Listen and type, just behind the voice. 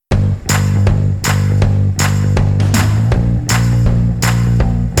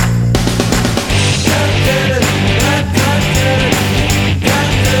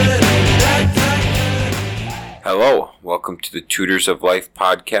to the Tutors of Life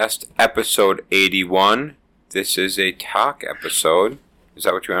podcast, episode 81. This is a talk episode. Is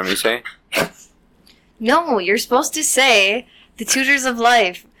that what you want me to say? No, you're supposed to say the Tutors of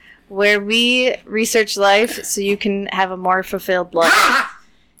Life, where we research life so you can have a more fulfilled life.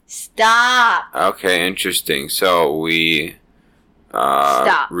 Stop. Okay, interesting. So we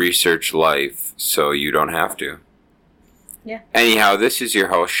research life so you don't have to. Yeah. Anyhow, this is your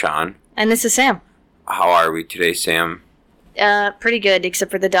host, Shaun. And this is Sam. How are we today, Sam? Pretty good,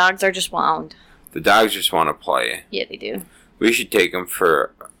 except for the dogs are just wound. The dogs just want to play. Yeah, they do. We should take them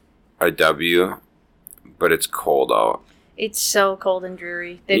for a W, but it's cold out. It's so cold and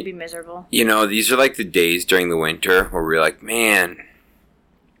dreary. They'd be miserable. You know, these are like the days during the winter where we're like, man,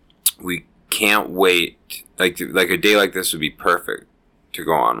 we can't wait. Like a day like this would be perfect to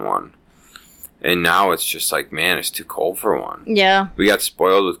go on one. And now it's just like, man, it's too cold for one. Yeah. We got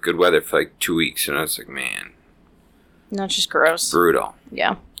spoiled with good weather for like 2 weeks, and it's like, man. No, it's just gross. Brutal.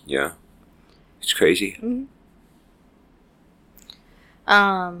 Yeah. Yeah. It's crazy.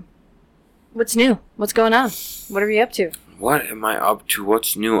 Mm-hmm. What's new? What's going on? What are you up to? What am I up to?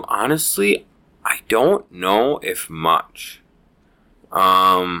 What's new? Honestly, I don't know if much.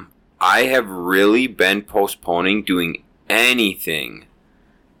 I have really been postponing doing anything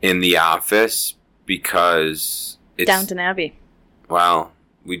in the office because it's... Downton Abbey. Well,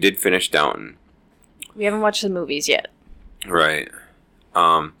 we did finish Downton. We haven't watched the movies yet. Right.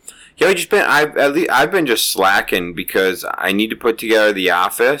 Yeah, I've been just slacking because I need to put together the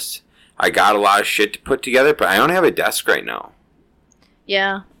office. I got a lot of shit to put together, but I don't have a desk right now.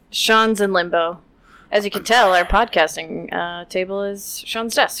 Yeah. Shaun's in limbo. As you can tell, our podcasting table is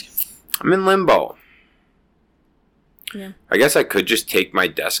Shaun's desk. I'm in limbo. Yeah. I guess I could just take my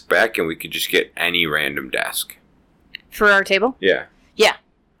desk back and we could just get any random desk. For our table? Yeah. Yeah.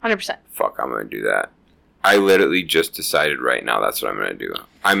 100%. Fuck, I'm going to do that. I literally just decided right now that's what I'm going to do.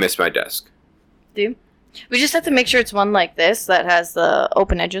 I miss my desk. Do you? We just have to make sure it's one like this that has the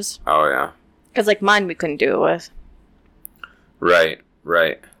open edges. Oh, yeah. Because, like, mine we couldn't do it with. Right.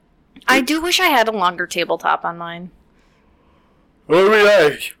 I do wish I had a longer tabletop on mine. What would be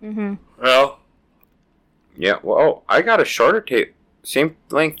nice? Mm-hmm. Well. Yeah, well, I got a shorter same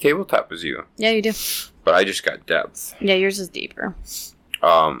length tabletop as you. Yeah, you do. But I just got depth. Yeah, yours is deeper.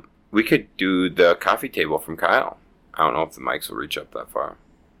 We could do the coffee table from Kyle. I don't know if the mics will reach up that far.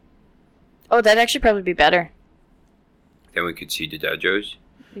 Oh, that'd actually probably be better. Then we could see the dojos.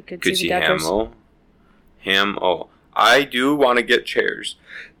 We could see the dojos. Hamo. I do want to get chairs.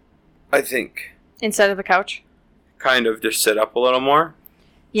 I think. Instead of the couch? Kind of just sit up a little more.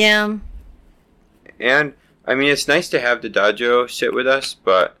 Yeah. And, I mean, it's nice to have the dojo sit with us,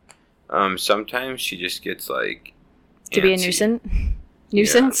 but sometimes she just gets, like, to antsy. be a nuisance? Yeah,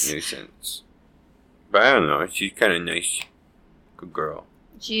 nuisance. But I don't know. She's kind of nice. Good girl.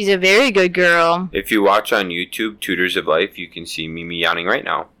 She's a very good girl. If you watch on YouTube, Tutors of Life, you can see Mimi yawning right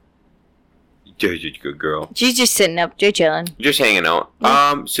now. She's a good girl. She's just sitting up, just chilling. Just hanging out.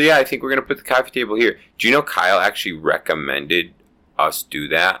 Yeah. So yeah, I think we're going to put the coffee table here. Do you know Kyle actually recommended us do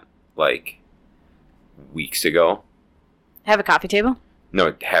that, like, weeks ago? Have a coffee table?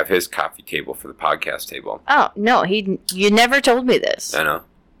 No, have his coffee table for the podcast table. Oh, no, you never told me this. I know.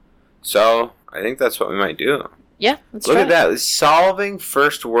 So, I think that's what we might do. Yeah, let's Look try at that. It's solving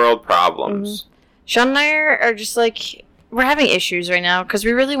first world problems. Mm-hmm. Shaun and I are just like, we're having issues right now because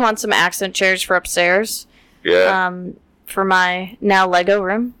we really want some accent chairs for upstairs. Yeah. For my now Lego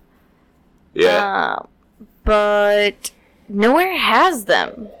room. Yeah. But nowhere has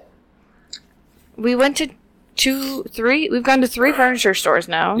them. We went to we've gone to 3 furniture stores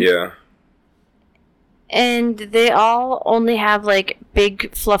now. Yeah. And they all only have, like,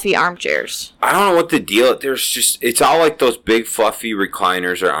 big, fluffy armchairs. I don't know what the deal is. It's all like those big, fluffy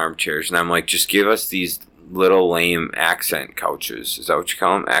recliners or armchairs. And I'm like, just give us these little lame accent couches. Is that what you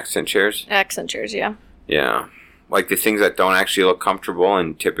call them? Accent chairs? Accent chairs, yeah. Yeah. Like the things that don't actually look comfortable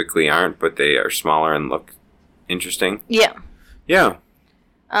and typically aren't, but they are smaller and look interesting. Yeah. Yeah.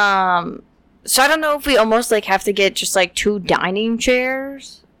 So I don't know if we almost, like, have to get just, like, 2 dining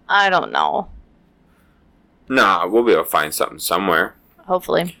chairs. I don't know. Nah, we'll be able to find something somewhere.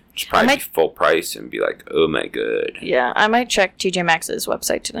 Hopefully. Just probably be full price and be like, oh my god. Yeah, I might check TJ Maxx's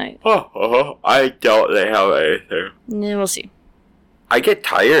website tonight. I doubt they have anything. Yeah, we'll see. I get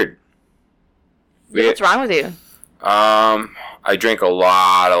tired. Yeah, what's wrong with you? I drank a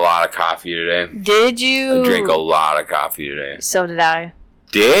lot of coffee today. Did you? I drank a lot of coffee today. So did I.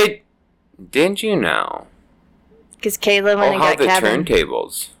 Didn't you know? Because Kayla went and got the cabin.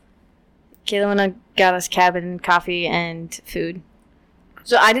 turntables? Kayla went and got us cabin coffee and food.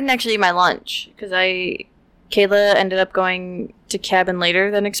 So I didn't actually eat my lunch because I Kayla ended up going to cabin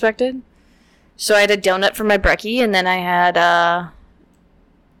later than expected. So I had a donut for my brekkie, and then I had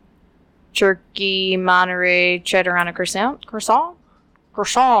turkey, Monterey, cheddar on a croissant.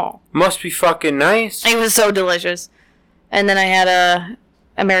 Must be fucking nice. It was so delicious. And then I had a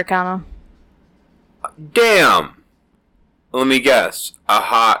Americano. Damn. Let me guess. A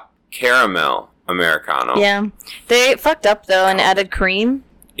hot caramel Americano. Yeah. They fucked up, though, and added cream.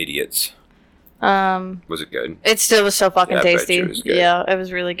 Idiots. Was it good? It still was so fucking tasty. I bet you it was good. Yeah, it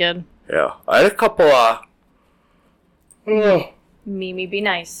was really good. Yeah. I had a couple, Mimi, be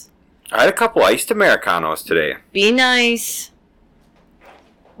nice. I had a couple iced Americanos today. Be nice.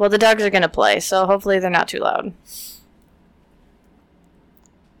 Well, the dogs are going to play, so hopefully they're not too loud.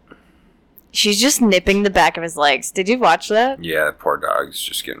 She's just nipping the back of his legs. Did you watch that? Yeah, that poor dog's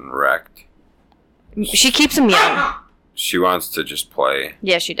just getting wrecked. She keeps him young. She wants to just play.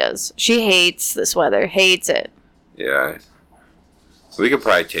 Yeah, she does. She hates this weather. Hates it. Yeah. We could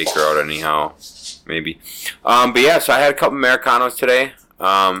probably take her out anyhow. Maybe. But yeah, so I had a couple Americanos today.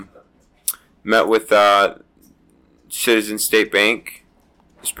 Met with Citizen State Bank.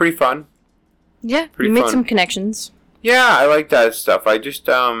 It was pretty fun. Yeah, Pretty you made fun. some connections. Yeah, I like that stuff. I just,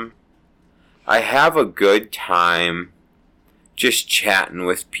 I have a good time just chatting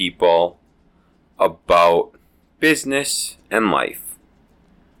with people about business and life.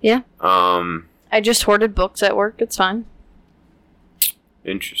 Yeah. I just hoarded books at work. It's fine.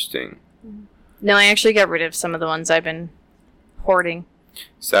 Interesting. No, I actually got rid of some of the ones I've been hoarding.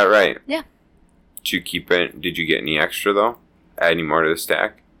 Is that right? Yeah. Did you keep it? Did you get any extra though? Add any more to the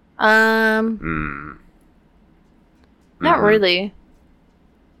stack? Not really.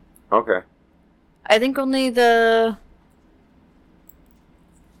 Okay. I think only the...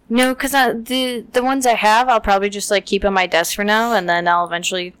 No, because the ones I have, I'll probably just like keep on my desk for now, and then I'll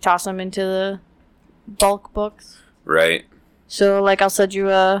eventually toss them into the bulk books. Right. So, like, I'll send you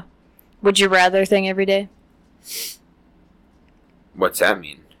a would you rather thing every day. What's that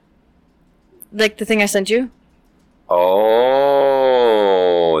mean? Like the thing I sent you?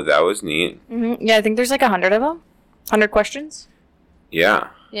 Oh, that was neat. Mm-hmm. Yeah, I think there's like 100 of them. 100 questions. Yeah.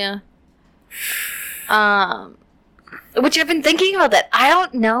 Yeah. Which I've been thinking about that. I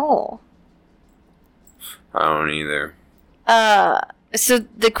don't know. I don't either. So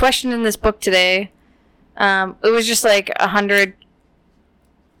the question in this book today, it was just like 100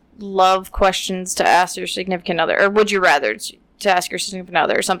 love questions to ask your significant other, or would you rather to ask your significant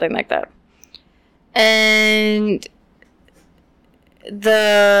other, or something like that. And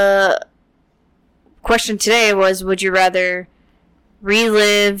the question today was, would you rather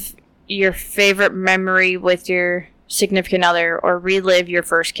relive your favorite memory with your significant other or relive your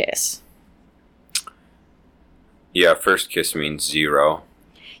first kiss? Yeah, first kiss means 0.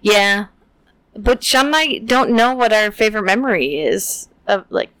 Yeah. But Shaun and I don't know what our favorite memory is. Of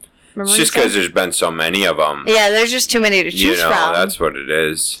like, it's just because there's been so many of them. Yeah, there's just too many to choose from. That's what it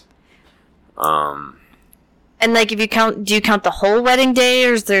is. And like, if you count, do you count the whole wedding day,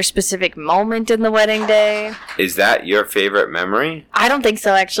 or is there a specific moment in the wedding day? Is that your favorite memory? I don't think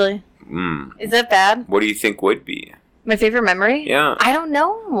so, actually. Is that bad? What do you think would be? My favorite memory? Yeah. I don't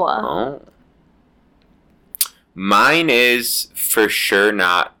know. Oh. Mine is for sure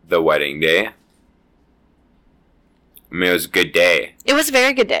not the wedding day. I mean, it was a good day. It was a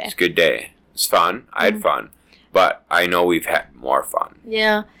very good day. It's a good day. It's fun. I had fun. But I know we've had more fun.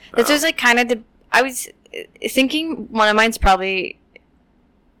 Yeah. It's just like kind of... I was thinking one of mine's probably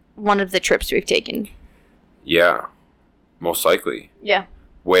one of the trips we've taken. Yeah. Most likely. Yeah.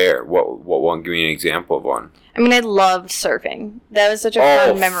 Where? What one? Give me an example of one. I mean, I loved surfing. That was such a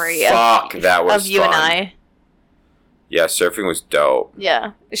fun memory that was of you fun. and I. Yeah, surfing was dope.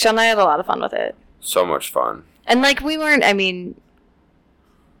 Yeah. Shaun and I had a lot of fun with it. So much fun. And, like, we weren't, I mean,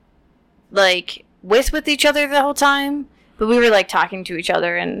 like, with each other the whole time, but we were, like, talking to each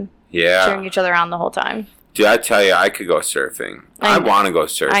other and cheering each other on the whole time. Dude, I tell you, I could go surfing. I want to go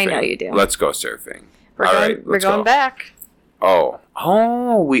surfing. I know you do. Let's go surfing. We're going back.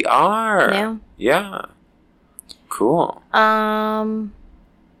 Oh, we are. Yeah. Yeah. Cool.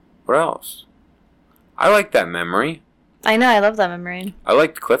 What else? I like that memory. I know, I love that memory. I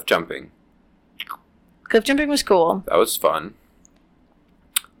liked cliff jumping. Cliff jumping was cool. That was fun.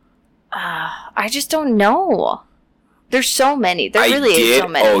 I just don't know. There's so many. There really is so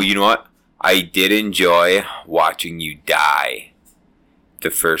many. Oh, you know what? I did enjoy watching you die the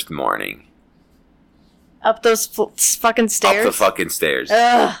first morning. Up those fucking stairs? Up the fucking stairs.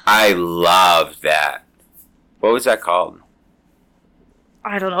 Ugh. I loved that. What was that called?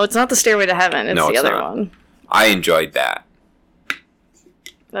 I don't know. It's not the Stairway to Heaven. It's the other one. I enjoyed that.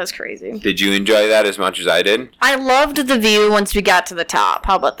 That's crazy. Did you enjoy that as much as I did? I loved the view once we got to the top.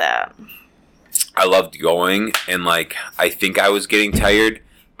 How about that? I loved going, and, like, I think I was getting tired,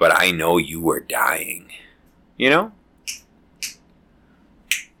 but I know you were dying. You know?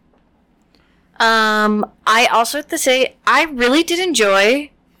 I also have to say, I really did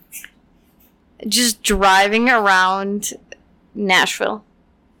enjoy just driving around Nashville.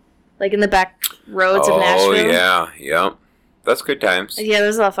 Like, in the back roads of Nashville. Oh, yeah. Yep. That's good times. Yeah, it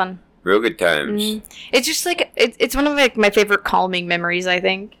was a lot of fun. Real good times. Mm-hmm. It's just, like, it's one of, like, my favorite calming memories, I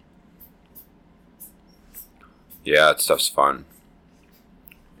think. Yeah, that stuff's fun.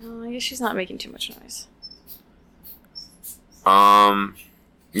 Oh, I guess she's not making too much noise.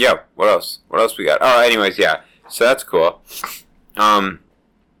 Yeah, what else? What else we got? Oh, anyways, yeah. So that's cool.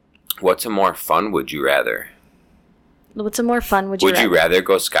 What's a more fun would you rather? What's a more fun would you rather? Would you rather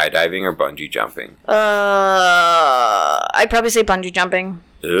go skydiving or bungee jumping? I'd probably say bungee jumping.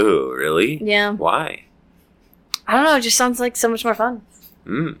 Ooh, really? Yeah. Why? I don't know, it just sounds like so much more fun.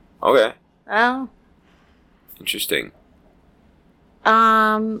 Okay. Oh. Interesting.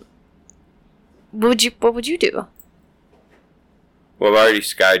 What would you do? Well, I've already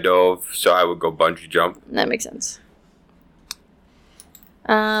skydove, so I would go bungee jump. That makes sense.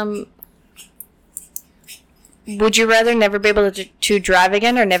 Would you rather never be able to drive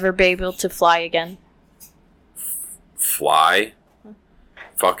again or never be able to fly again? Fly?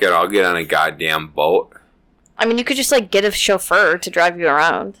 Fuck it, I'll get on a goddamn boat. I mean, you could just, like, get a chauffeur to drive you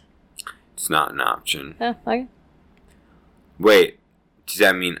around. It's not an option. Oh, okay. Wait, does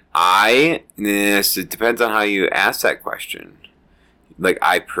that mean Yes, it depends on how you ask that question. Like,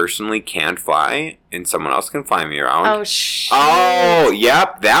 I personally can fly, and someone else can fly me around. Oh, shit. Oh,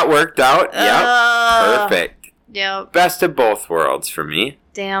 yep, that worked out. Yep, perfect. Yep. Best of both worlds for me.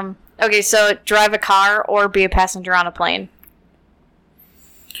 Damn. Okay, so drive a car or be a passenger on a plane.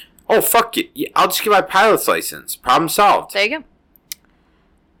 Oh, fuck it. Yeah, I'll just get my pilot's license. Problem solved. There you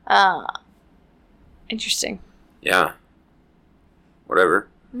go. Interesting. Yeah. Whatever.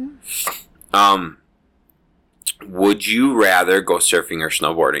 Mm-hmm. Would you rather go surfing or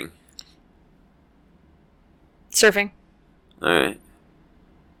snowboarding? Surfing. Alright.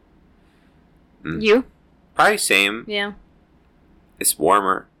 You? Probably same. Yeah. It's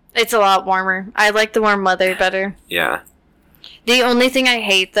warmer. It's a lot warmer. I like the warm weather better. Yeah. The only thing I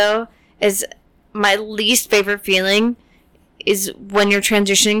hate, though, is my least favorite feeling is when you're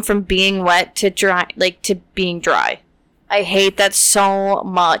transitioning from being wet to dry, like, to being dry. I hate that so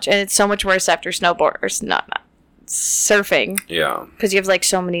much, and it's so much worse after snowboard, not surfing. Yeah. Because you have, like,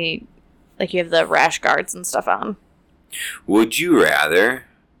 so many, like, you have the rash guards and stuff on. Would you rather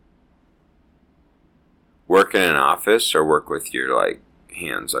work in an office or work with your, like,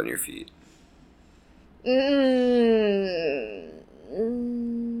 hands on your feet?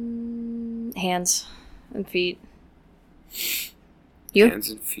 Hands and feet. You? Hands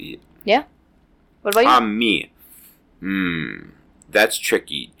and feet. Yeah? What about you? Me. That's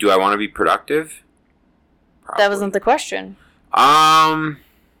tricky. Do I want to be productive? Probably. That wasn't the question.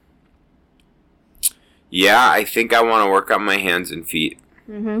 Yeah, I think I want to work on my hands and feet.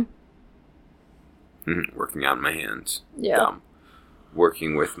 Mm-hmm. Working on my hands. Yeah.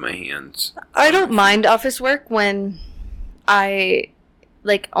 Working with my hands. I don't mind office work when I,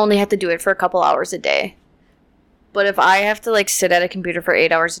 like, only have to do it for a couple hours a day. But if I have to, like, sit at a computer for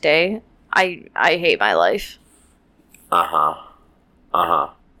 8 hours a day, I hate my life.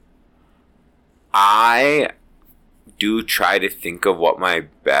 I do try to think of what my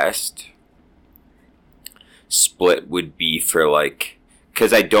best split would be for, like,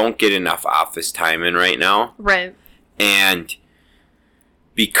 because I don't get enough office time in right now. Right. And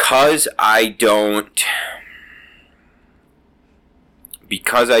because I don't,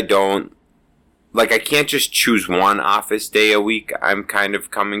 like, I can't just choose one office day a week, I'm kind of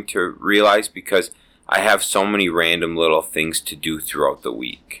coming to realize, because I have so many random little things to do throughout the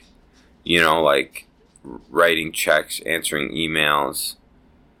week. You know, like writing checks, answering emails,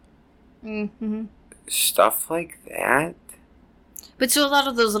 stuff like that. But so a lot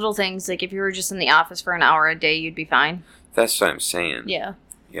of those little things, like if you were just in the office for an hour a day, you'd be fine. That's what I'm saying. Yeah.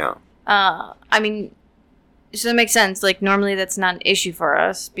 Yeah. I mean, so that makes sense. Like, normally that's not an issue for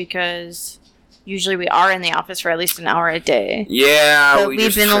us because usually we are in the office for at least an hour a day. Yeah, but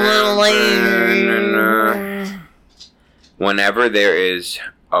we've been a little late. Whenever there is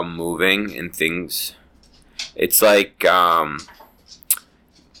a moving and things, it's like the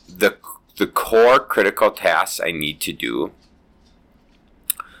core critical tasks I need to do,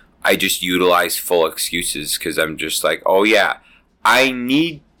 I just utilize full excuses because I'm just like, oh yeah, I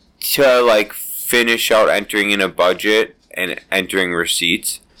need to, like, finish out entering in a budget and entering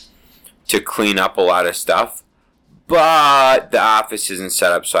receipts to clean up a lot of stuff, but the office isn't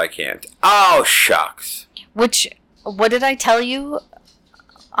set up, so I can't. Oh, shucks. What did I tell you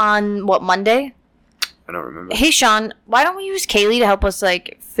on, Monday? I don't remember. Hey, Shaun, why don't we use Kaylee to help us,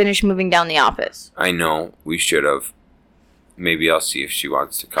 finish moving down the office? I know. We should have. Maybe I'll see if she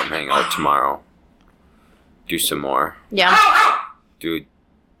wants to come hang out tomorrow. Do some more. Yeah. Dude,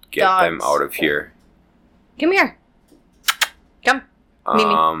 get Dogs. them out of here. Come here. Come. Mimi.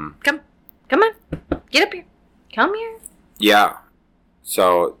 Come. Come on. Get up here. Come here. Yeah.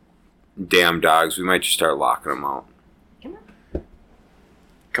 So, damn dogs. We might just start locking them out. Come on.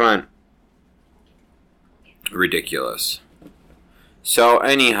 Come on. Ridiculous. So,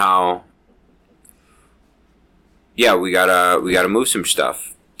 anyhow, yeah, we gotta move some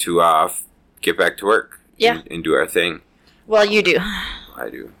stuff to get back to work. Yeah. And do our thing. Well, you do. I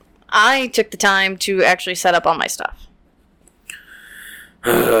do. I took the time to actually set up all my stuff.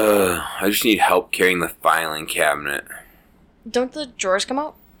 I just need help carrying the filing cabinet. Don't the drawers come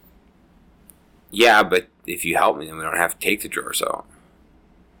out? Yeah, but if you help me, then we don't have to take the drawers out.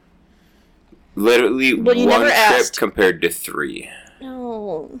 Literally Well, you one never trip asked. compared to 3.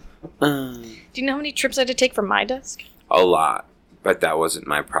 No. Do you know how many trips I had to take from my desk? A lot. But that wasn't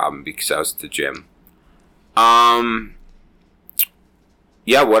my problem because I was at the gym.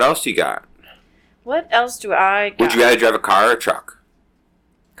 Yeah, what else you got? What else do I got? Would you rather drive a car or a truck?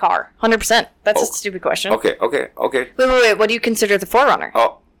 Car. 100%. That's Oh. a stupid question. Okay. Wait. What do you consider the 4Runner?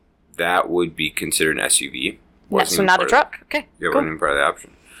 Oh, that would be considered an SUV. No, so not a truck? Okay. Yeah, cool. wasn't even part of the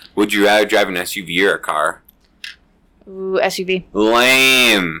option. Would you rather drive an SUV or a car? Ooh, SUV.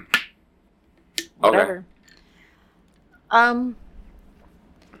 Lame. Whatever.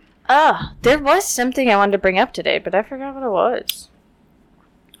 There was something I wanted to bring up today, but I forgot what it was.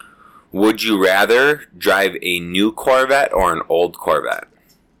 Would you rather drive a new Corvette or an old Corvette?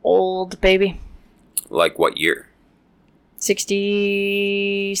 Old baby. Like what year?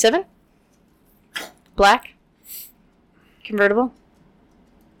 67? Black? Convertible?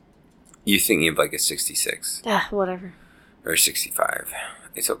 You thinking of like a 66 Whatever. or 65.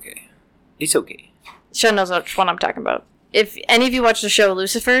 It's okay. It's okay. Shaun knows which one I'm talking about. If any of you watch the show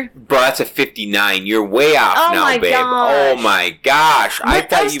Lucifer... Bro, that's a 59. You're way off Oh now, my babe. gosh. Oh my gosh.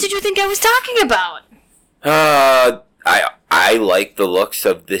 What else did you think I was talking about? I like the looks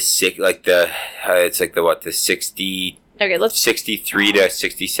of the it's like the 60... Okay, let's... 63 to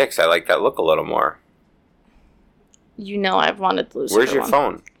 66. I like that look a little more. You know I've wanted the Lucifer Where's your one.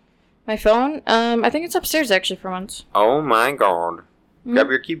 phone? My phone? I think it's upstairs actually for once. Oh my god. Grab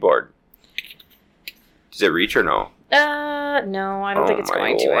your keyboard. Does it reach or no? No, I don't think it's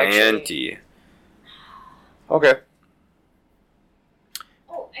going to actually. Auntie. Okay.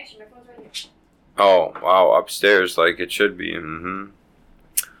 Oh, actually, my phone's right here. Oh, wow, upstairs like it should be.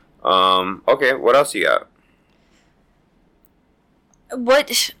 Okay, what else you got?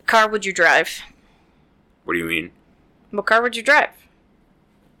 What car would you drive? What do you mean? What car would you drive?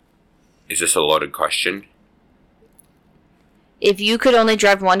 Is this a loaded question? If you could only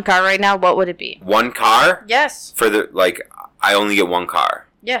drive one car right now, what would it be? One car? Yes. I only get one car.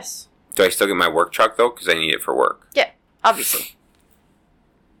 Yes. Do I still get my work truck, though? Because I need it for work. Yeah, obviously.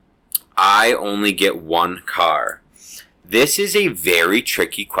 I only get one car. This is a very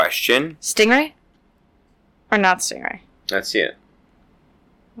tricky question. Stingray? Or not Stingray? Let's see it.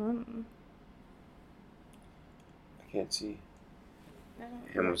 I can't see.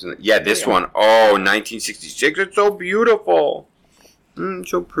 Yeah, this one. Oh, 1966. It's so beautiful.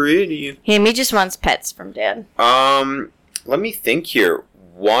 So pretty. Hammy just wants pets from Dad. Let me think here.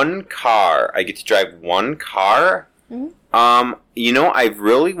 One car. I get to drive one car. Mm-hmm. I've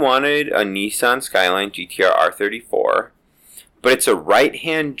really wanted a Nissan Skyline GTR R34, but it's a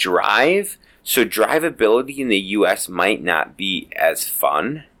right-hand drive, so drivability in the U.S. might not be as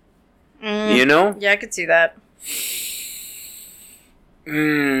fun. You know? Yeah, I could see that.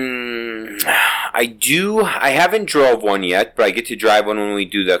 I haven't drove one yet, but I get to drive one when we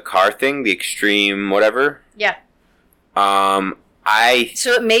do the car thing, the extreme whatever. Yeah. So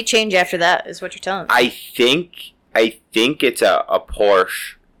it may change after that, is what you're telling me. I think it's a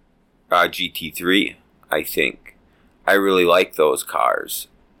Porsche GT3. I think I really like those cars.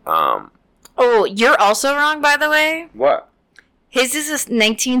 Oh, you're also wrong, by the way. What? His is a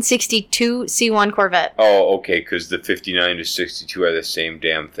 1962 C1 Corvette. Oh, okay, because the 59 to 62 are the same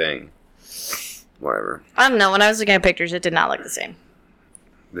damn thing. Whatever. I don't know. When I was looking at pictures, it did not look the same.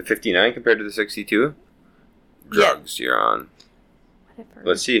 The 59 compared to the 62? Drugs, you're on. Whatever.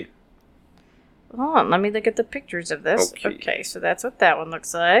 Let's see. Hold on. Let me look at the pictures of this. Okay. Okay, so that's what that one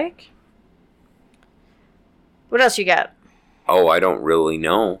looks like. What else you got? Oh, I don't really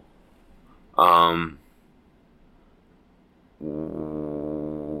know.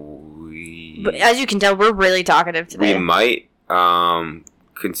 But as you can tell, we're really talkative today. We might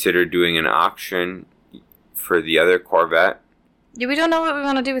consider doing an auction for the other Corvette. Yeah, we don't know what we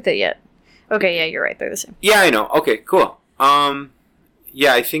want to do with it yet. Okay, yeah, you're right. They're the same. Yeah, I know. Okay, cool.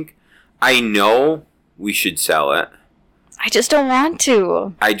 Yeah, I think I know we should sell it. I just don't want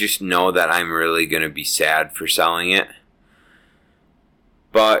to. I just know that I'm really going to be sad for selling it.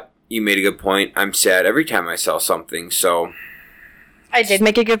 But you made a good point. I'm sad every time I sell something, so... I did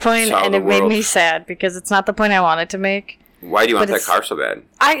make a good point, and it made me sad, because it's not the point I wanted to make. Why do you want that car so bad?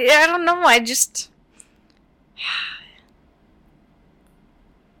 I don't know. I just...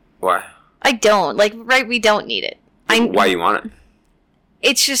 Why? I don't. Like, right, we don't need it. Why do you want it?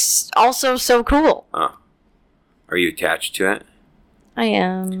 It's just also so cool. Oh. Are you attached to it? I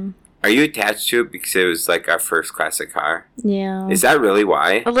am. Are you attached to it because it was like our first classic car? Yeah. Is that really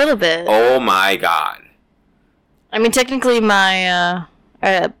why? A little bit. Oh my god. I mean, technically my,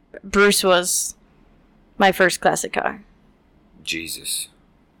 Bruce was my first classic car. Jesus.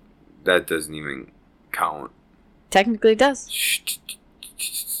 That doesn't even count. Technically it does.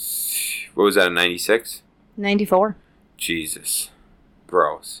 What was that, a 96? 94. Jesus.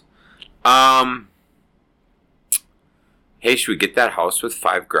 Gross. Hey, should we get that house with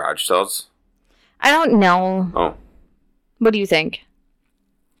 5 garage stalls? I don't know. Oh. What do you think?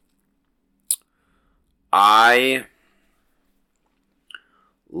 I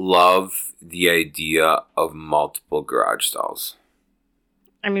love the idea of multiple garage stalls.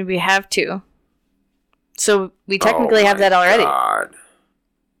 I mean, we have 2. So we technically have that already. God.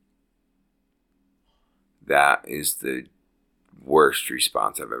 That is the worst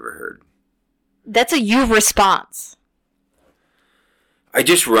response I've ever heard. That's a you response. I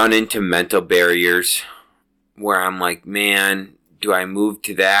just run into mental barriers where I'm like, man, do I move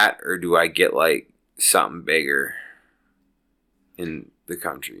to that or do I get like something bigger in the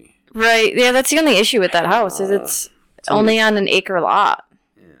country? Right. Yeah, that's the only issue with that house is it's only on an acre lot.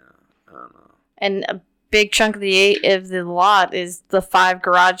 Yeah, I don't know. And a big chunk of the lot is the 5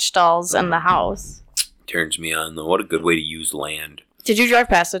 garage stalls and the house. Turns me on though. What a good way to use land. Did you drive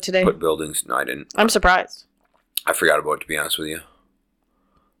past it today? Put buildings. No, I didn't. I'm surprised. I forgot about it, to be honest with you.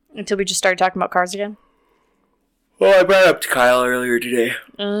 Until we just started talking about cars again? Well, I brought it up to Kyle earlier today.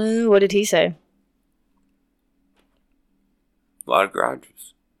 What did he say? A lot of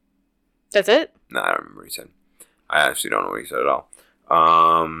garages. That's it? No, I don't remember what he said. I actually don't know what he said at all.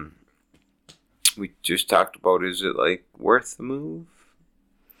 We just talked about, is it like worth the move?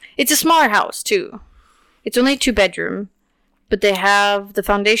 It's a smaller house too. It's only a 2-bedroom, but they have the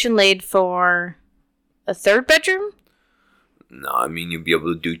foundation laid for a 3rd bedroom. No, I mean you'll be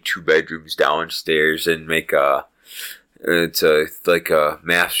able to do 2 bedrooms downstairs and make it's like a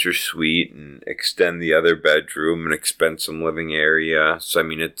master suite and extend the other bedroom and expand some living area. So I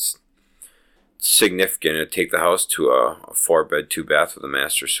mean it's significant. It'd take the house to a 4-bed, 2-bath with a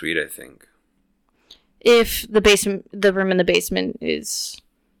master suite, I think. If the room in the basement is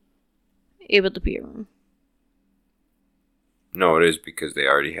able to be a room. No, it is because they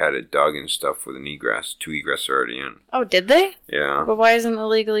already had it dug and stuff with an egress. 2 egress are already in. Oh, did they? Yeah. But why isn't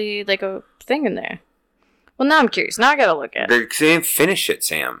illegally like a thing in there? Well, now I'm curious. Now I gotta look at it. They didn't finish it,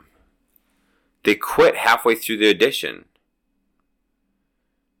 Sam. They quit halfway through the addition.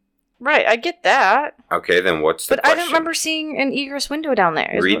 Right, I get that. Okay, then what's the question? But I don't remember seeing an egress window down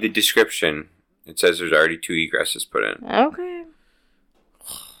there. Read the description. It says there's already 2 egresses put in. Okay.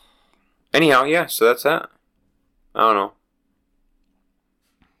 Anyhow, yeah, so that's that. I don't know.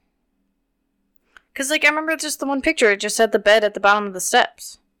 Because, like, I remember just the one picture. It just had the bed at the bottom of the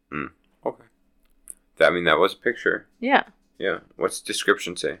steps. Okay. That was a picture. Yeah. Yeah. What's the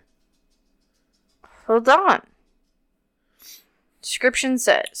description say? Hold on. Description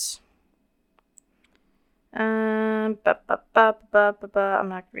says... I'm not going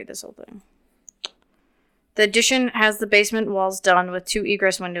to read this whole thing. The addition has the basement walls done with 2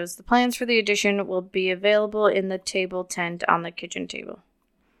 egress windows. The plans for the addition will be available in the table tent on the kitchen table.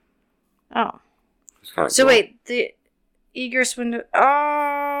 Oh. So cool. Wait, the egress window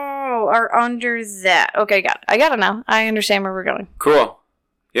are under that. Okay, got it. I got it now. I understand where we're going. Cool.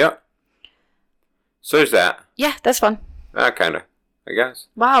 Yep. So there's that. Yeah, that's fun. Kind of, I guess.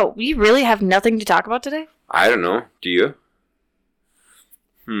 Wow, we really have nothing to talk about today? I don't know. Do you?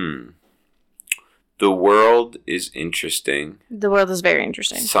 The world is interesting. The world is very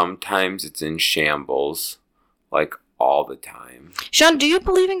interesting. Sometimes it's in shambles, like all the time. Shaun, do you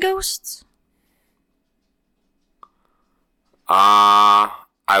believe in ghosts? I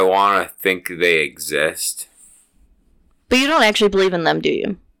want to think they exist. But you don't actually believe in them, do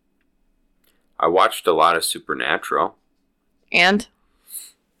you? I watched a lot of Supernatural. And?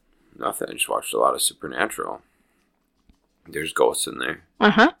 Nothing. I just watched a lot of Supernatural. There's ghosts in there.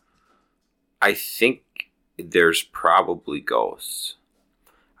 Uh-huh. I think there's probably ghosts.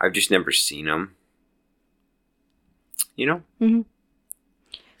 I've just never seen them. You know? Mm-hmm.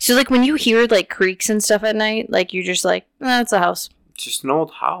 So, like, when you hear, like, creaks and stuff at night, like, you're just like, it's a house. It's just an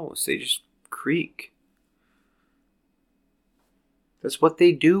old house. They just creak. That's what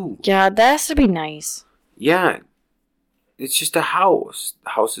they do. Yeah, that has to be nice. Yeah. It's just a house.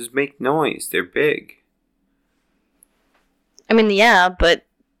 Houses make noise. They're big. I mean, yeah, but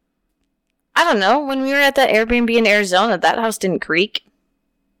I don't know. When we were at that Airbnb in Arizona, that house didn't creak.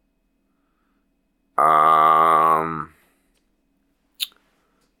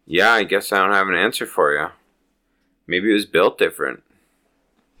 Yeah, I guess I don't have an answer for you. Maybe it was built different.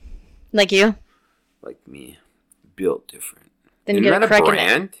 Like you? Like me. Built different. Then Isn't you gotta that a crack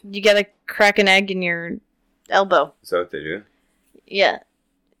brand? You gotta crack an egg in your elbow. Is that what they do? Yeah.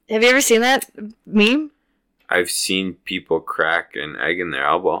 Have you ever seen that meme? I've seen people crack an egg in their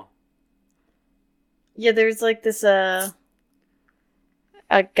elbow. Yeah, there's like this a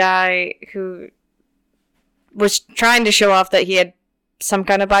guy who was trying to show off that he had some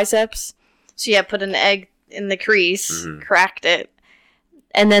kind of biceps. So yeah, put an egg in the crease, cracked it.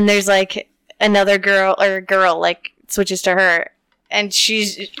 And then there's like another girl like switches to her and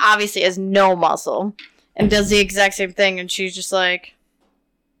she's obviously has no muscle and does the exact same thing and she's just like,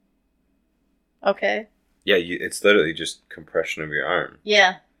 okay. Yeah, it's literally just compression of your arm.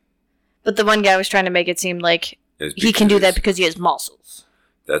 Yeah. But the one guy was trying to make it seem like he can do that because he has muscles.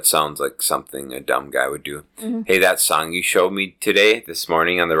 That sounds like something a dumb guy would do. Mm-hmm. Hey, that song you showed me this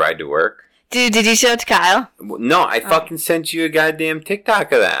morning on the ride to work. Dude, did you show it to Kyle? No, I fucking sent you a goddamn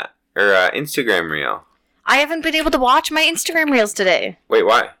TikTok of that. Or Instagram reel. I haven't been able to watch my Instagram reels today. Wait,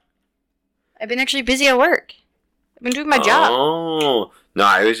 why? I've been actually busy at work. I've been doing my job. Oh.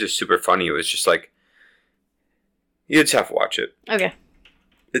 No, it was just super funny. It was just like, you just have to watch it. Okay.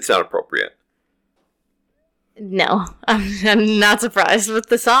 It's not appropriate. No, I'm not surprised. With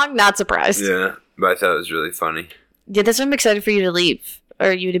the song, not surprised. Yeah, but I thought it was really funny. Yeah, that's why I'm excited for you to leave.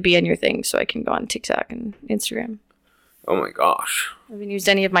 Or you to be on your thing so I can go on TikTok and Instagram. Oh my gosh. I haven't used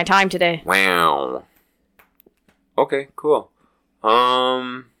any of my time today. Wow. Okay, cool.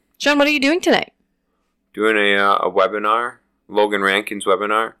 Shaun, what are you doing tonight? Doing a webinar. Logan Rankin's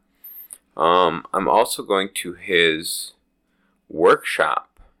webinar. I'm also going to his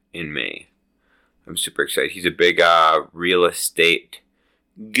workshop in May. I'm super excited. He's a big real estate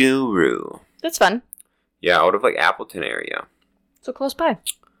guru. That's fun. Yeah, out of like Appleton area. So close by.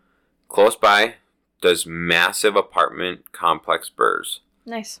 Close by. Does massive apartment complex burrs.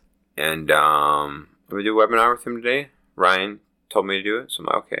 Nice. And I'm going to do a webinar with him today. Ryan told me to do it, so I'm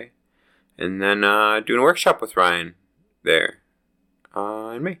like, okay. And then doing a workshop with Ryan there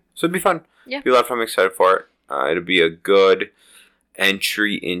in May. So it'll be fun. Yeah. It'll be a lot of fun. I'm excited for it. It'll be a good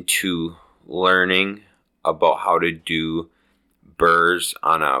entry into learning about how to do burrs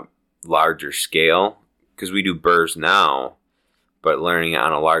on a larger scale. Because we do burrs now, but learning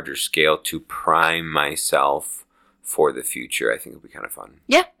on a larger scale to prime myself for the future, I think it'll be kind of fun.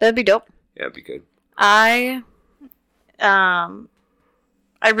 Yeah, that'd be dope. Yeah, it'd be good. I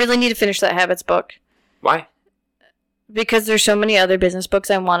really need to finish that Habits book. Why? Because there's so many other business books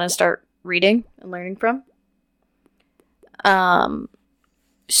I want to start reading and learning from.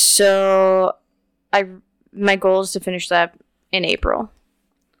 So my goal is to finish that in April.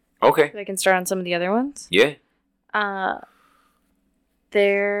 Okay. So I can start on some of the other ones. Yeah.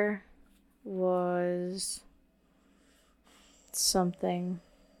 There was something.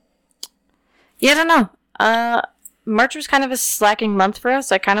 Yeah, I don't know. March was kind of a slacking month for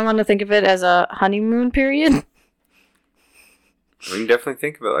us. I kind of want to think of it as a honeymoon period. We can definitely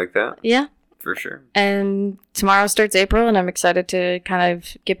think of it like that. Yeah. For sure. And tomorrow starts April, and I'm excited to kind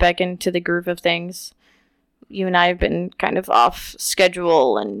of get back into the groove of things. You and I have been kind of off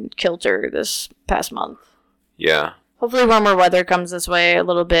schedule and kilter this past month. Yeah. Hopefully warmer weather comes this way a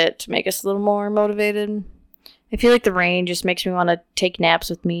little bit to make us a little more motivated. I feel like the rain just makes me want to take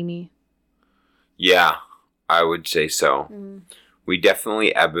naps with Mimi. Yeah, I would say so. Mm. We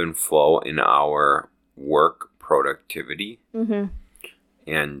definitely ebb and flow in our work productivity. Mm-hmm.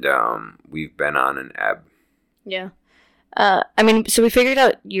 And we've been on an ebb. Yeah. So we figured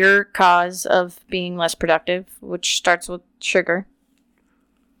out your cause of being less productive, which starts with sugar.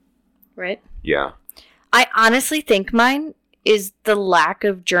 Right? Yeah. I honestly think mine is the lack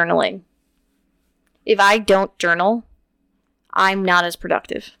of journaling. If I don't journal, I'm not as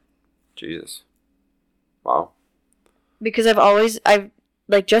productive. Jesus. Wow. because I've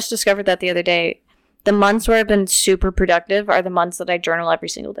like just discovered that the other day. The months where I've been super productive are the months that I journal every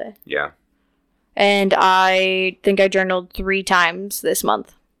single day. Yeah. And I think I journaled 3 times this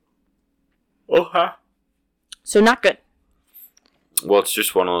month. Okay. So not good. Well, it's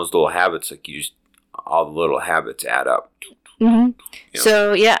just one of those little habits. Like all the little habits add up. Mm-hmm. Yeah.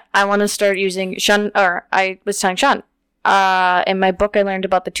 So yeah, I want to start using Shaun. Or I was telling Shaun, in my book I learned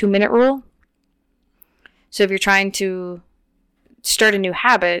about the 2-minute rule. So if you're trying to start a new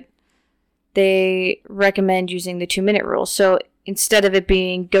habit, they recommend using the 2-minute rule. So instead of it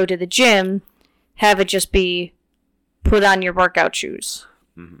being go to the gym, have it just be put on your workout shoes.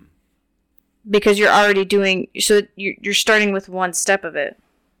 Mm-hmm. Because you're already doing, so you're starting with one step of it.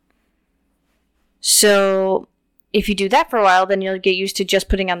 So if you do that for a while, then you'll get used to just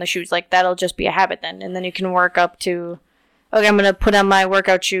putting on the shoes. Like that'll just be a habit then. And then you can work up to, okay, I'm going to put on my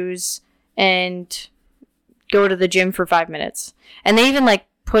workout shoes and go to the gym for 5 minutes. And they even like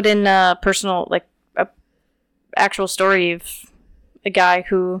put in a personal, like a actual story of a guy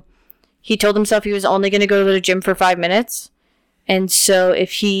who he told himself he was only going to go to the gym for 5 minutes. And so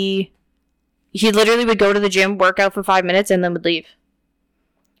if he literally would go to the gym, work out for 5 minutes, and then would leave.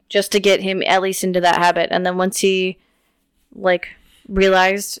 Just to get him at least into that habit. And then once he like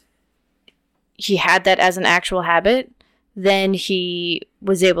realized he had that as an actual habit, then he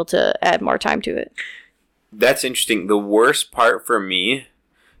was able to add more time to it. That's interesting. The worst part for me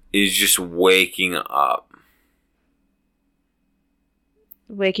is just waking up.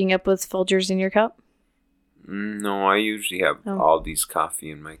 Waking up with Folgers in your cup? No, I usually have Aldi's coffee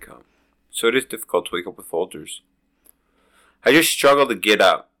in my cup. So it is difficult to wake up with Folgers. I just struggle to get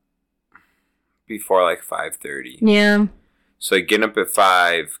up before like 5:30. Yeah. So I get up at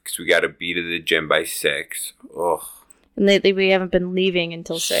 5 because we got to be to the gym by 6. Ugh. And lately we haven't been leaving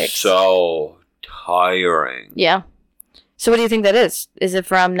until 6. So tiring. Yeah. So what do you think that is? Is it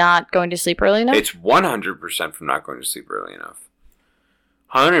from not going to sleep early enough? It's 100% from not going to sleep early enough.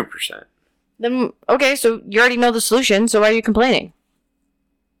 100%. Then, okay, so you already know the solution, so why are you complaining?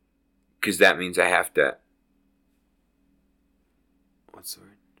 Because that means I have to... What's the word?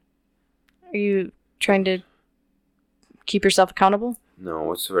 Are you trying to keep yourself accountable? No,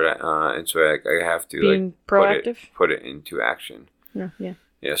 what's the word? It's like I have to being proactive? Put it into action. No, yeah.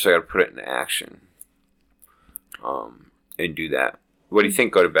 Yeah, so I got to put it into action. And do that. What do you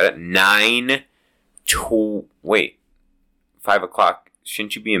think? Go to bed at 9 to... Wait. 5 o'clock.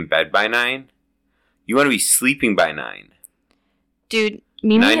 Shouldn't you be in bed by 9? You want to be sleeping by 9. Dude,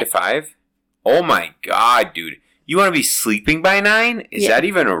 9 to 5? Oh my god, dude. You want to be sleeping by 9? Is that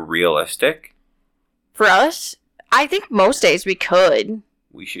even a realistic? For us, I think most days we could.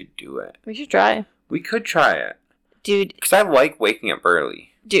 We should do it. We should try. We could try it. Dude. Because I like waking up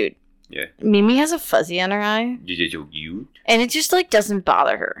early. Dude. Yeah. Mimi has a fuzzy on her eye. You? And it just, like, doesn't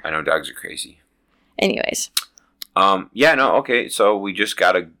bother her. I know, dogs are crazy. Anyways. Yeah, no, okay. So we just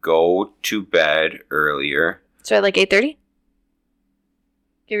got to go to bed earlier. So at, like, 8:30?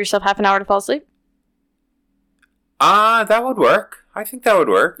 Give yourself half an hour to fall asleep? That would work. I think that would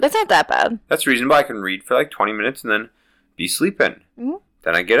work. That's not that bad. That's reasonable. I can read for, like, 20 minutes and then be sleeping. Mm-hmm.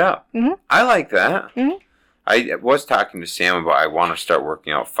 Then I get up. Mm-hmm. I like that. Mm-hmm. I was talking to Sam about I want to start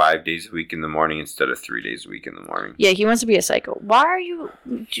working out 5 days a week in the morning instead of 3 days a week in the morning. Yeah, he wants to be a psycho. Why are you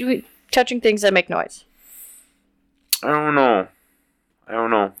touching things that make noise? I don't know.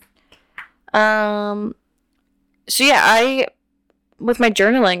 So yeah, with my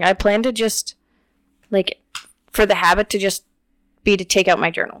journaling, I plan to just, like, for the habit to just be to take out my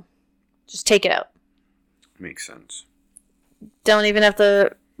journal. Just take it out. Makes sense. Don't even have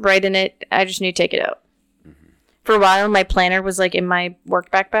to write in it. I just need to take it out. Mm-hmm. For a while, my planner was, like, in my work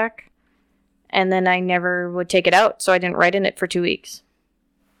backpack. And then I never would take it out, so I didn't write in it for 2 weeks.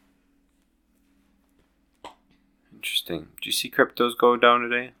 Interesting. Did you see cryptos go down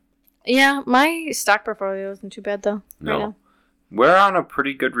today? Yeah, my stock portfolio isn't too bad, though. No. Right now. We're on a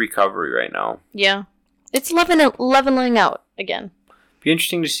pretty good recovery right now. Yeah. It's leveling out again. Be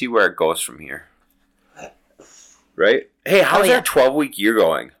interesting to see where it goes from here. Right? Hey, how's our 12-week year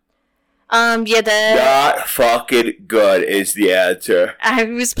going? Not fucking good is the answer. I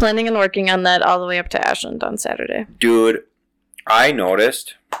was planning on working on that all the way up to Ashland on Saturday. Dude, I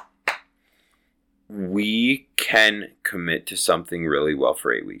noticed we can commit to something really well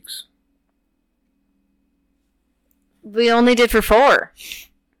for 8 weeks. We only did for 4.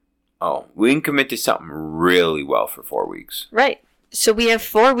 Oh, we can commit to something really well for 4 weeks. Right. So we have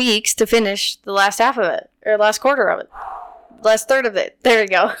 4 weeks to finish the last half of it. Or last quarter of it. Last third of it. There you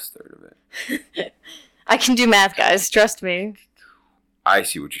go. Last third of it. I can do math, guys. Trust me. I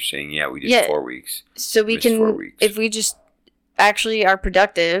see what you're saying. Yeah, we did 4 weeks. So we can, 4 weeks. If we just actually are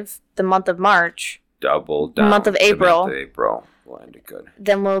productive, the month of March, double down. Month of April. We'll end it good.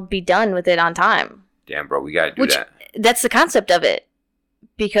 Then we'll be done with it on time. Damn, bro, we gotta do that. That's the concept of it.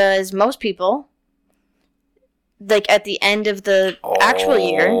 Because most people, like at the end of the actual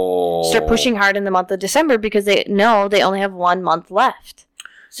year, start pushing hard in the month of December because they know they only have 1 month left.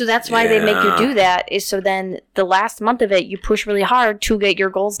 So that's why they make you do that, is so then the last month of it, you push really hard to get your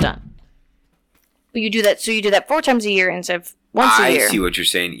goals done. But you do that 4 times a year instead of once a year. I see what you're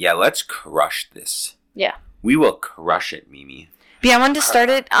saying. Yeah, let's crush this. Yeah. We will crush it, Mimi. But yeah, I wanted to start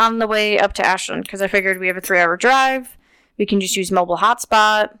it on the way up to Ashland because I figured we have a 3-hour drive. We can just use mobile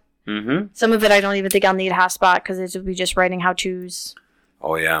hotspot. Mm-hmm. Some of it I don't even think I'll need a hotspot because it will be just writing how-tos.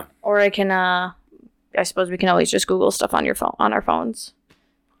 Oh, yeah. Or I can, I suppose we can always just Google stuff on our phones.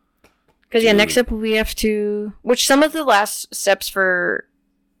 Because, next up we have to... Which some of the last steps for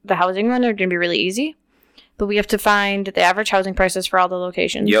the housing one are going to be really easy. But we have to find the average housing prices for all the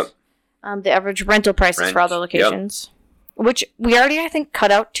locations. Yep. The average rental prices for all the locations. Yep. Which we already, I think,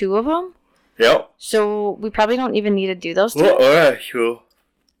 cut out 2 of them. Yep. So we probably don't even need to do those 2. Sure.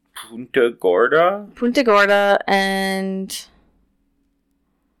 Punta Gorda, and...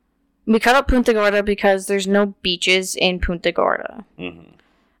 We cut out Punta Gorda because there's no beaches in Punta Gorda. Mm-hmm.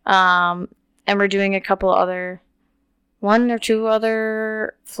 And we're doing a couple other, 1 or 2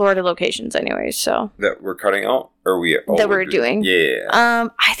 other Florida locations anyways, so. That we're cutting out? Or we're doing? Yeah.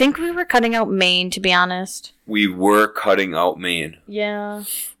 I think we were cutting out Maine, to be honest. We were cutting out Maine. Yeah.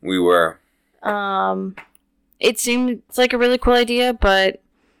 We were. It seemed like a really cool idea, but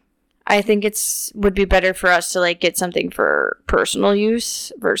I think would be better for us to, like, get something for personal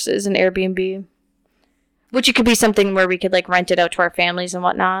use versus an Airbnb. Which it could be something where we could, like, rent it out to our families and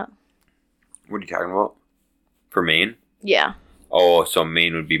whatnot. What are you talking about? For Maine? Yeah. Oh, so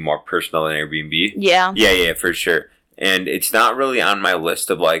Maine would be more personal than Airbnb? Yeah. Yeah, for sure. And it's not really on my list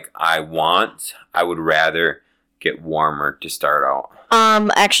of, like, I would rather get warmer to start out.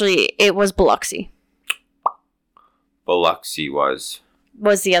 Actually, it was Biloxi. Biloxi was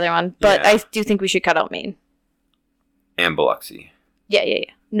the other one. But I do think we should cut out Maine. And Biloxi. Yeah.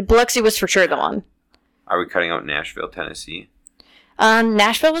 Biloxi was for sure the one. Are we cutting out Nashville, Tennessee?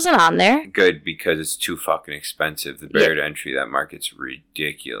 Nashville wasn't on there. Good, because it's too fucking expensive. The barrier to entry, that market's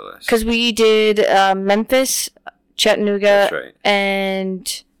ridiculous. Because we did Memphis, Chattanooga,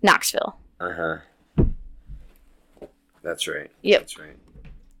 and Knoxville. Uh-huh. That's right. Yep. That's right.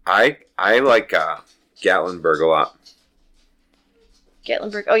 I like Gatlinburg a lot.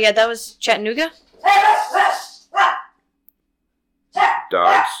 Gatlinburg. Oh, yeah, that was Chattanooga?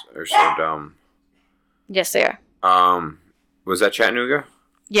 Dogs are so dumb. Yes, they are. Was that Chattanooga?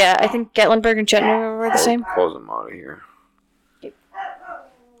 Yeah, I think Gatlinburg and Chattanooga were the same. Close them out of here. Yep.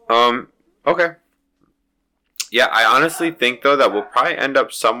 Okay. Yeah, I honestly think, though, that we'll probably end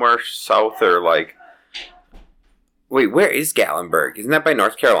up somewhere south or, like... Wait, where is Gatlinburg? Isn't that by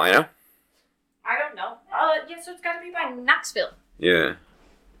North Carolina? I don't know. Yeah, so it's got to be by Knoxville. Yeah.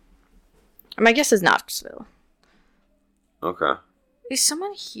 My guess is Knoxville. Okay. Is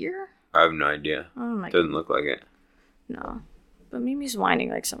someone here? I have no idea. Oh my god. Doesn't look like it. No. But Mimi's whining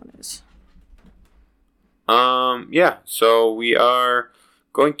like someone is. Yeah. So we are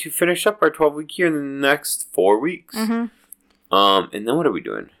going to finish up our 12-week year in the next 4 weeks. Mm-hmm. And then what are we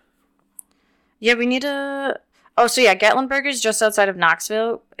doing? Yeah, we need a... Oh, so yeah, Gatlinburg is just outside of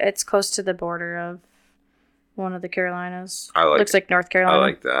Knoxville. It's close to the border of one of the Carolinas. Looks like North Carolina. I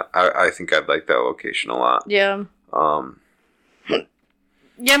like that. I think I'd like that location a lot. Yeah.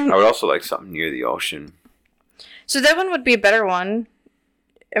 Yeah. I would also like something near the ocean. So that one would be a better one.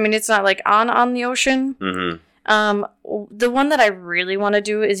 I mean, it's not like on the ocean. Mm-hmm. The one that I really want to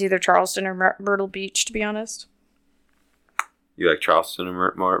do is either Charleston or Myrtle Beach, to be honest. You like Charleston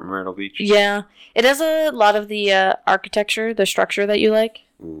or Myrtle Beach? Yeah. It has a lot of the architecture, the structure that you like.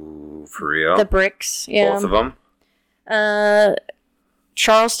 Ooh, for real? The bricks, yeah. Both of them?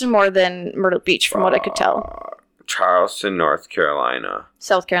 Charleston more than Myrtle Beach, from what I could tell. Charleston, North Carolina.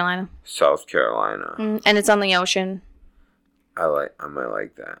 South Carolina. And it's on the ocean. I might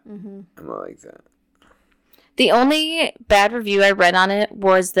like that. Mm-hmm. I might like that. The only bad review I read on it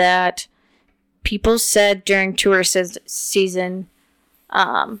was that people said during tourist season,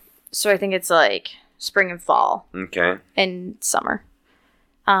 so I think it's like spring and fall. Okay. And summer.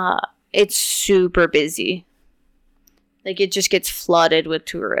 It's super busy. Like, it just gets flooded with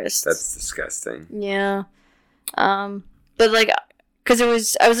tourists. That's disgusting. Yeah. But, like, because I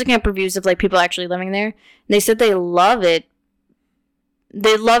was looking at reviews of, like, people actually living there, and they said they love it.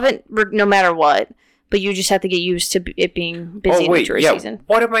 They love it no matter what, but you just have to get used to it being busy in the tourist season.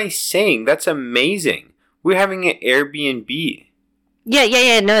 What am I saying? That's amazing. We're having an Airbnb.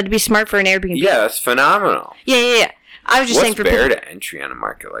 Yeah. No, it'd be smart for an Airbnb. Yeah, that's phenomenal. Yeah. I was just saying for what's barrier to entry on a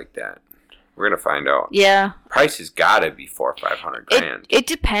market like that? We're gonna find out. Yeah. Price has gotta be $400,000 or $500,000. It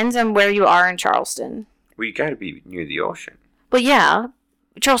depends on where you are in Charleston. Well, you gotta be near the ocean. Well, yeah,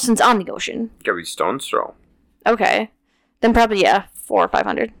 Charleston's on the ocean. You gotta be stone's throw. Okay, then probably 400 or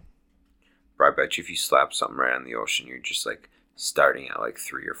 500. But I bet you if you slap something right on the ocean, you're just like starting at like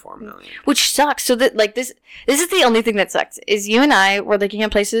 3 or 4 million. Which sucks. So that like this is the only thing that sucks is you and I were looking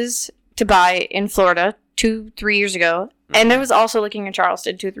at places to buy in Florida 2-3 years ago, and I was also looking at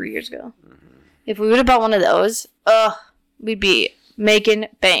Charleston 2-3 years ago. If we would have bought one of those, we'd be making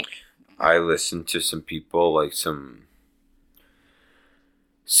bank. I listened to some people, like some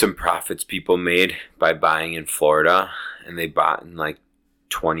profits people made by buying in Florida, and they bought in like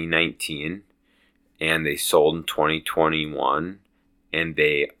 2019, and they sold in 2021, and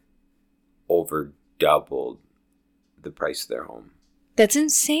they over doubled the price of their home. That's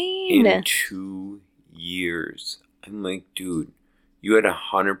insane. In 2 years. I'm like, dude, you had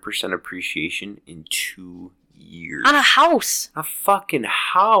 100% appreciation in 2 years. On a house. A fucking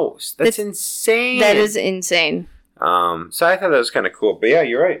house. That's insane. That is insane. So I thought that was kind of cool. But yeah,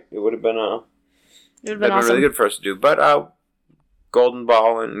 you're right. It would have been awesome. Really good for us to do. But golden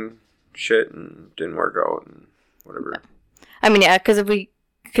ball and shit and didn't work out and whatever. I mean, yeah, because if we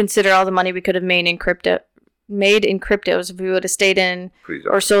consider all the money we could have made in cryptos, if we would have stayed in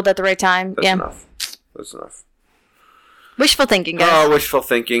or sold at the right time. That's enough. Wishful thinking, guys. Oh, wishful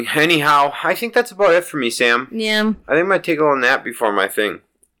thinking. Anyhow, I think that's about it for me, Sam. Yeah. I think I might take a little nap before my thing.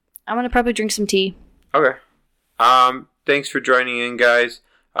 I'm going to probably drink some tea. Okay. Thanks for joining in, guys.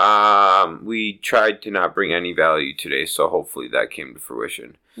 We tried to not bring any value today, so hopefully that came to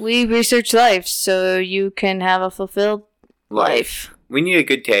fruition. We research life so you can have a fulfilled life. We need a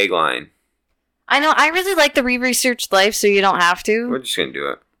good tagline. I know. I really like the researched life so you don't have to. We're just going to do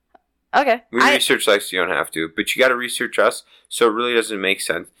it. Okay. We research life so you don't have to, but you got to research us, so it really doesn't make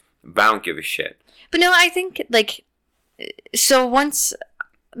sense. But I don't give a shit. But no, I think, like, so once,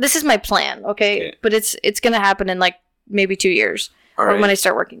 this is my plan, okay? But it's going to happen in, like, maybe 2 years. All right. Or when I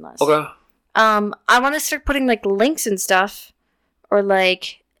start working less. Okay. I want to start putting, like, links and stuff, or,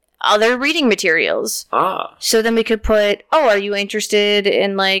 like, other reading materials. So then we could put, are you interested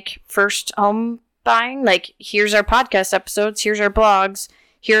in, like, first home buying? Like, here's our podcast episodes, here's our blogs.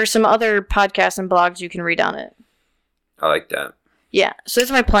 Here are some other podcasts and blogs you can read on it. I like that. Yeah, so that's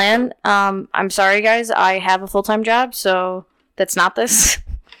my plan. I'm sorry, guys. I have a full-time job, so that's not this.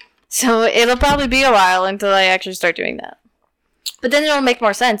 So it'll probably be a while until I actually start doing that. But then it'll make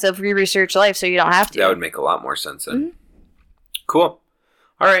more sense if we research life so you don't have to. That would make a lot more sense then. Mm-hmm. Cool.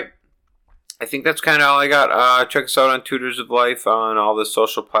 All right. I think that's kind of all I got. Check us out on Tutors of Life on all the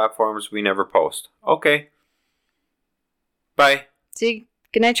social platforms we never post. Okay. Bye. See you.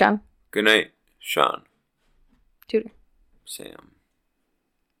 Good night, Sean. Good night, Sean. Tutor. Sam.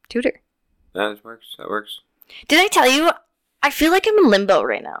 Tutor. That works. Did I tell you? I feel like I'm in limbo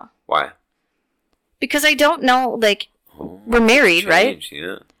right now. Why? Because I don't know, like, we're married, right?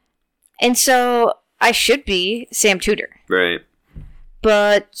 Yeah. And so I should be Sam Tutor. Right.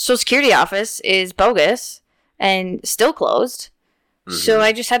 But Social Security office is bogus and still closed. Mm-hmm. So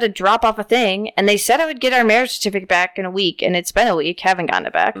I just had to drop off a thing, and they said I would get our marriage certificate back in a week, and it's been a week, haven't gotten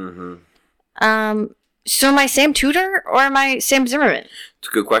it back. Mm-hmm. So am I Sam Tudor, or am I Sam Zimmerman? It's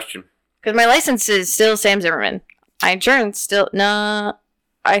a good question. Because my license is still Sam Zimmerman. My insurance still, no,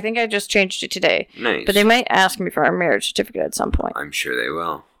 I think I just changed it today. Nice. But they might ask me for our marriage certificate at some point. I'm sure they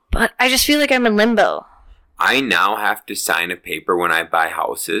will. But I just feel like I'm in limbo. I now have to sign a paper when I buy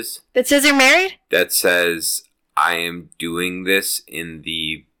houses. That says you're married? That says I am doing this in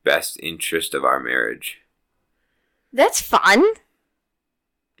the best interest of our marriage. That's fun.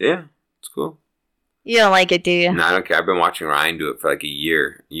 Yeah, it's cool. You don't like it, do you? No, I don't care. I've been watching Ryan do it for like a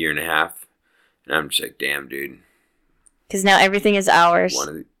year and a half. And I'm just like, damn, dude. Because now everything is ours.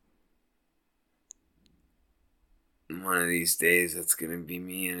 One of these days, it's going to be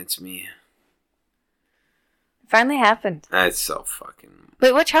me, and it's me. It finally happened. That's so fucking...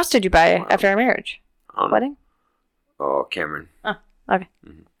 Wait, which house did you buy after our marriage? Wedding? Oh, Cameron. Oh, okay.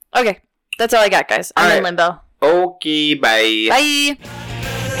 Mm-hmm. Okay, that's all I got, guys. I'm in limbo. Okay, bye. Bye.